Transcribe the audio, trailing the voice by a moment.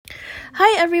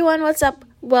Hi everyone, what's up?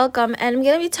 Welcome, and I'm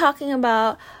gonna be talking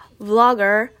about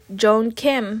vlogger Joan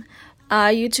Kim,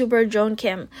 YouTuber Joan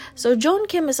Kim. So Joan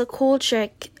Kim is a cool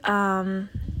chick, who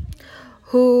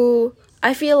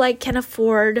I feel like can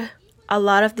afford a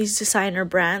lot of these designer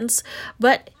brands,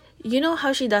 but you know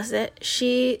how she does it?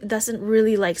 She doesn't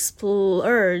really like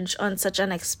splurge on such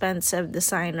an expensive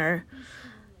designer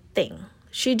thing.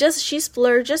 She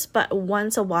splurges but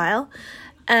once a while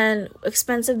and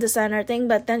expensive designer thing,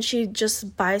 but then she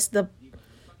just buys the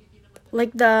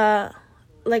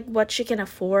what she can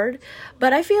afford.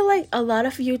 But I feel like a lot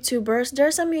of YouTubers, there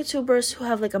are some YouTubers who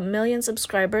have like 1 million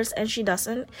subscribers and she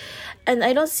doesn't, and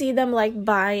I don't see them like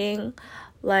buying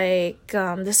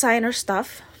designer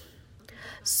stuff.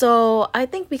 So I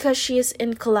think because she is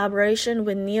in collaboration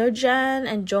with Neogen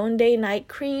and Joan Day Night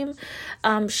Cream,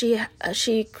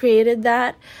 she created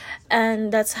that,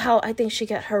 and that's how I think she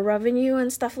get her revenue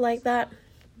and stuff like that.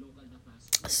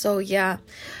 So yeah,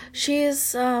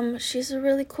 she's a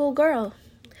really cool girl.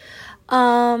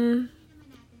 And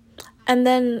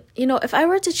then, if I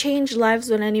were to change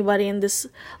lives with anybody in this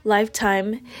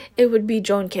lifetime, it would be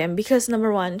Joan Kim, because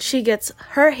number one, she gets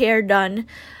her hair done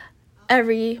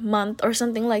every month or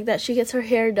something like that. She gets her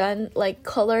hair done like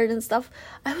colored and stuff.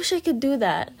 I wish I could do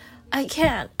that. I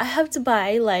can't. I have to buy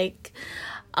a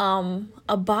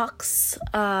box.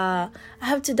 I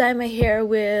have to dye my hair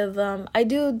with I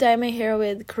do dye my hair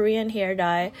with Korean hair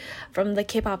dye from the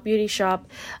K-pop beauty shop.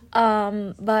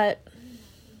 But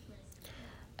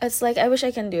it's like I wish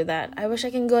I can do that. I wish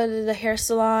I can go to the hair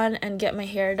salon and get my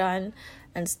hair done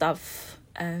and stuff,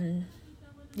 and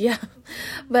yeah,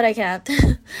 but I can't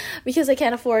because I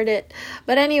can't afford it.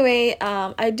 But anyway,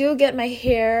 I do get my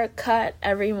hair cut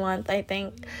every month, I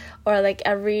think, or like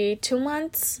every 2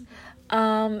 months.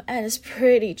 And it's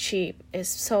pretty cheap. It's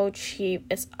so cheap.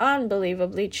 It's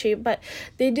unbelievably cheap, but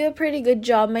they do a pretty good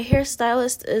job. My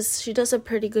hairstylist she does a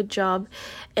pretty good job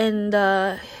in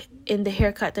the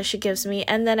haircut that she gives me.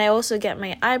 And then I also get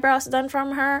my eyebrows done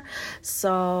from her.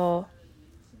 So,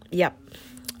 yep.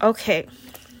 Okay.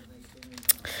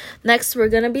 Next, we're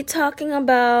gonna be talking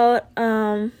about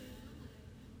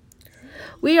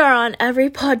we are on every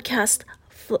podcast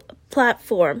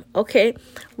platform. Okay,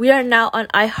 we are now on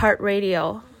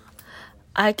iHeartRadio.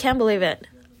 I can't believe it.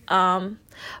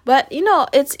 But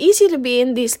it's easy to be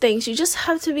in these things. You just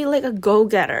have to be like a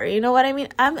go-getter. You know what I mean?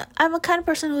 I'm a kind of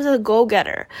person who's a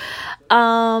go-getter.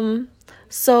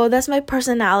 So that's my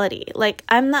personality. Like,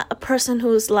 I'm not a person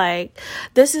who's like,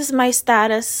 this is my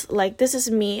status, like, this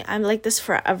is me, I'm like this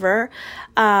forever.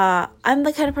 I'm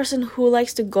the kind of person who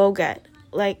likes to go get.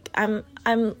 Like, I'm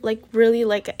like really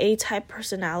like an A-type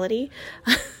personality.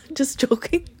 Just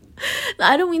joking.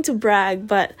 I don't mean to brag,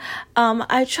 but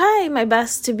I try my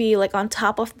best to be like on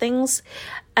top of things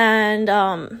and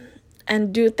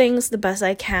do things the best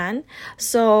I can.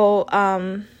 So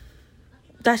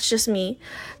that's just me.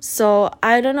 So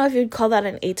I don't know if you'd call that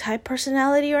an A-type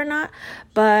personality or not,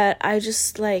 but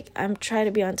I'm trying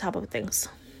to be on top of things.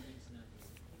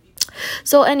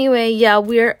 So anyway, yeah,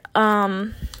 we're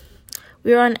on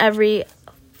every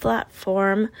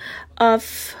platform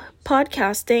of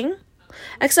podcasting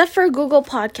except for Google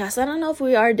Podcasts. I don't know if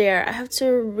we are there. I have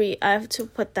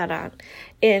to put that on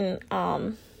in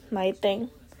my thing.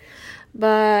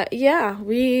 But yeah,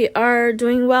 we are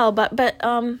doing well, but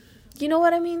you know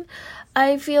what I mean?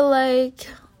 I feel like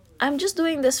I'm just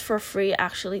doing this for free,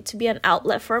 actually, to be an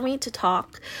outlet for me to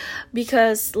talk,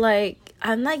 because like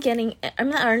I'm not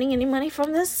earning any money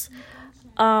from this,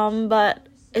 but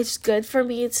it's good for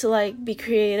me to like be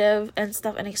creative and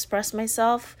stuff and express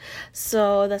myself.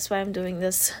 So that's why I'm doing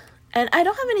this. And I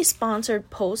don't have any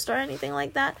sponsored post or anything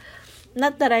like that,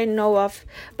 not that I know of,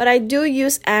 but I do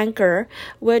use Anchor,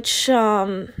 which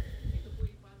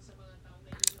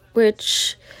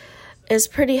is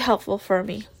pretty helpful for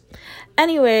me.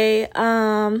 Anyway,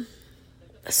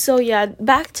 so yeah,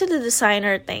 back to the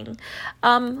designer thing.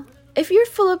 If you're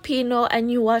Filipino and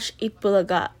you watch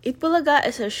Itbulaga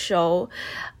is a show,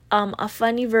 a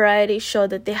funny variety show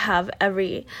that they have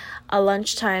every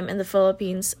lunchtime in the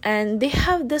Philippines, and they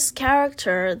have this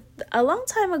character a long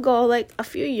time ago, like a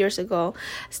few years ago.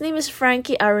 His name is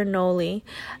Frankie Arinoli,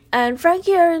 and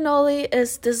Frankie Arinoli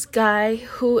is this guy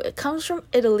who comes from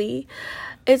Italy.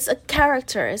 It's a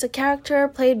character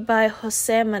played by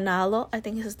Jose Manalo. I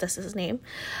think that's his name.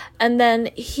 And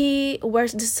then he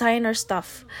wears designer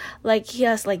stuff. Like, he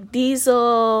has like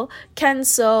Diesel,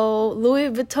 Kenzo,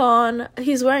 Louis Vuitton.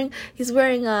 He's wearing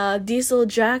a Diesel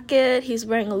jacket. He's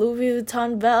wearing a Louis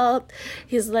Vuitton belt.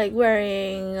 He's like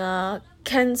wearing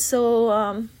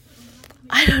Kenzo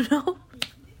I don't know.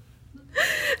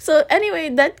 So anyway,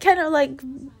 that kind of like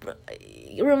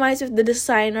reminds me of the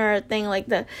designer thing, like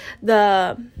the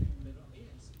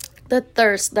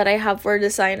thirst that I have for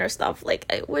designer stuff. Like,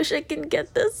 I wish I can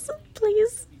get this,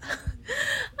 please.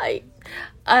 I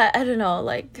don't know,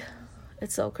 like,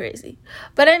 it's so crazy.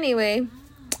 But anyway,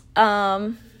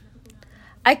 I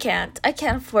can't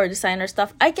afford designer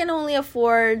stuff. I can only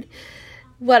afford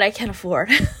what I can afford.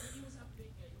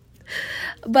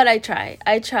 But I try.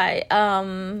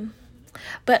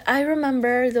 But I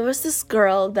remember there was this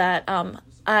girl that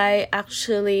I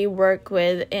actually work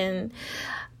with in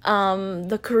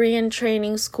the Korean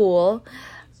training school,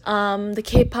 the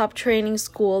K-pop training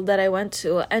school that I went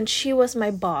to, and she was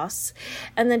my boss.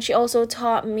 And then she also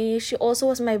taught me, she also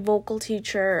was my vocal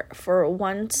teacher for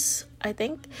once, I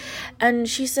think. And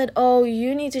she said, oh,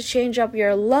 you need to change up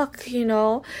your look,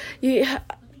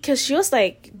 because she was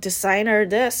like, designer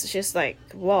this. She's like,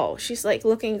 whoa, she's like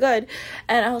looking good.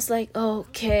 And I was like,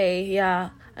 okay, yeah.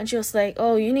 And she was like,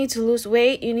 oh, you need to lose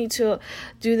weight, you need to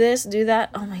do this, do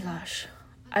that. Oh my gosh,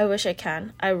 I wish I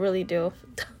can. I really do.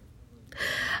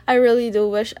 I really do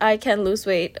wish I can lose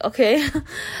weight, okay?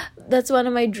 That's one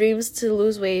of my dreams, to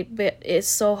lose weight, but it's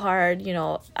so hard,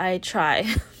 I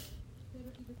try.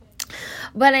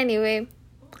 But anyway,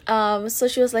 so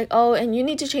she was like, oh, and you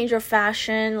need to change your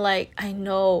fashion. Like, I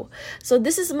know. So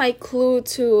this is my clue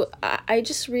to, I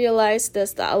just realized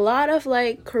this, that a lot of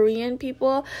like Korean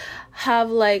people have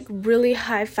like really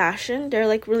high fashion. They're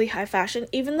like really high fashion.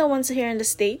 Even the ones here in the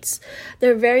States,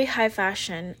 they're very high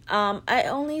fashion. I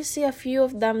only see a few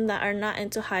of them that are not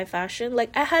into high fashion.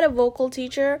 Like, I had a vocal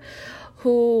teacher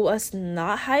who was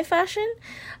not high fashion.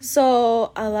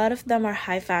 So a lot of them are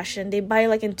high fashion. They buy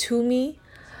like in Tumi,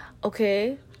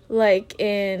 okay? Like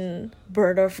in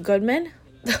Bergdorf Goodman.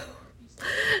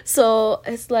 So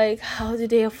it's like, how do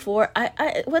they afford,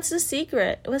 what's the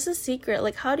secret,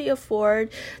 like, how do you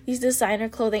afford these designer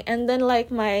clothing? And then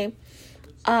like I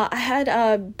had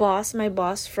my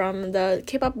boss from the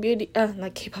K-pop beauty,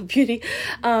 not K-pop beauty,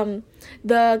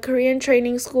 the Korean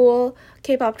training school,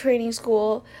 K-pop training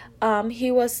school.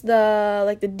 He was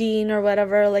the dean or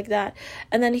whatever, like that.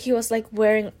 And then he was like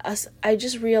wearing I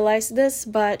just realized this,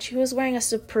 but he was wearing a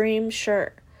Supreme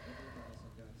shirt.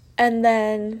 And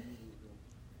then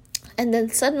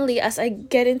suddenly, as I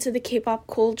get into the K-pop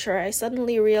culture, I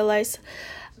suddenly realize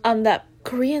that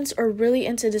Koreans are really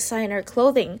into designer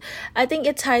clothing. I think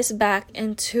it ties back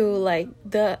into like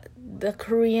the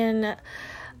Korean,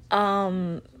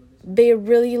 they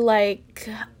really like,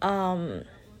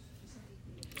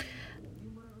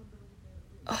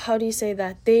 how do you say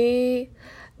that, they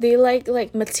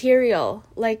like material,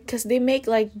 like, because they make,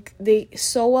 like, they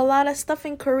sew a lot of stuff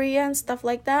in Korea and stuff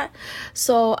like that.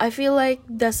 So I feel like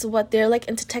that's what they're like,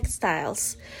 into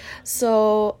textiles.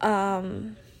 So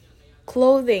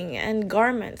clothing and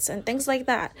garments and things like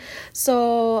that.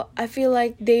 So I feel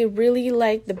like they really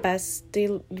like the best,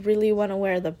 they really want to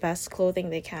wear the best clothing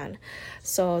they can.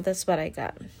 So that's what I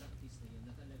got.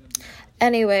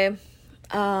 Anyway,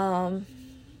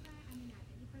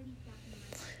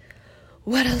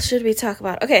 what else should we talk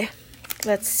about? Okay,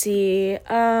 let's see.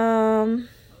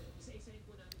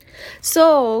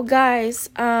 So guys,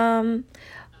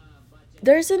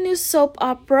 there's a new soap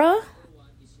opera,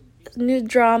 new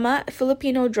drama,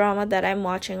 Filipino drama that I'm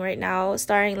watching right now,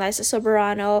 starring Liza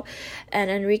Soberano and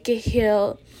Enrique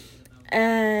Hill,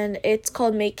 and it's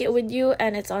called Make It With You,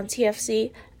 and it's on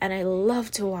TFC, and I love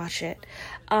to watch it.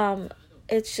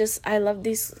 It's just, I love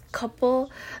this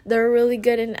couple. They're really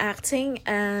good in acting,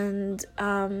 and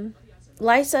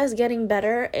Liza is getting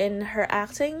better in her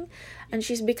acting, and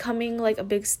she's becoming like a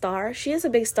big star. She is a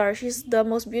big star. She's the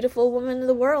most beautiful woman in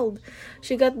the world.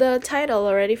 She got the title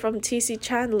already from TC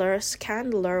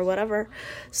Chandler, whatever.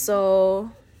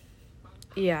 So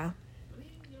yeah.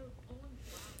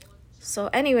 So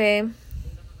anyway,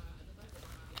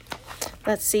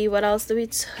 let's see, what else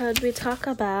did we talk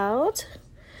about?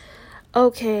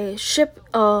 Okay,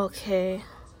 okay.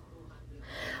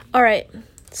 Alright,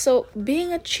 so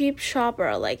being a cheap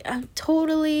shopper, like, I'm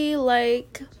totally,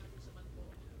 like,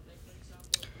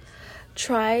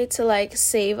 try to, like,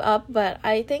 save up, but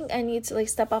I think I need to, like,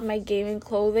 step up my game in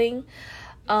clothing.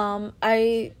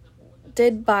 I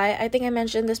did buy, I think I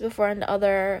mentioned this before in the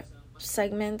other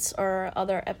segments or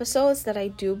other episodes, that I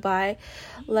do buy,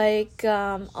 like,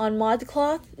 on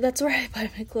ModCloth. That's where I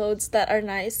buy my clothes that are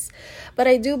nice. But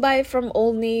I do buy from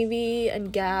Old Navy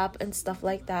and Gap and stuff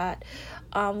like that,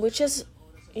 which is,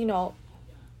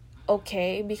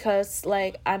 okay, because,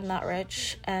 like, I'm not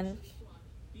rich, and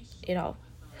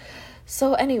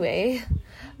so anyway,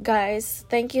 guys,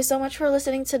 thank you so much for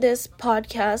listening to this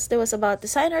podcast. It was about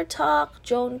designer talk,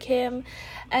 Joan Kim,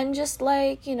 and just,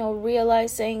 like,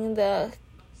 realizing the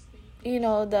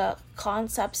the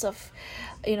concepts of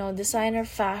designer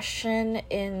fashion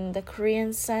in the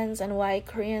Korean sense, and why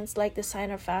Koreans like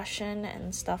designer fashion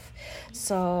and stuff.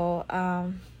 So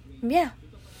yeah,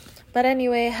 but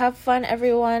anyway, have fun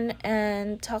everyone,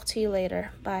 and talk to you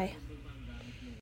later. Bye.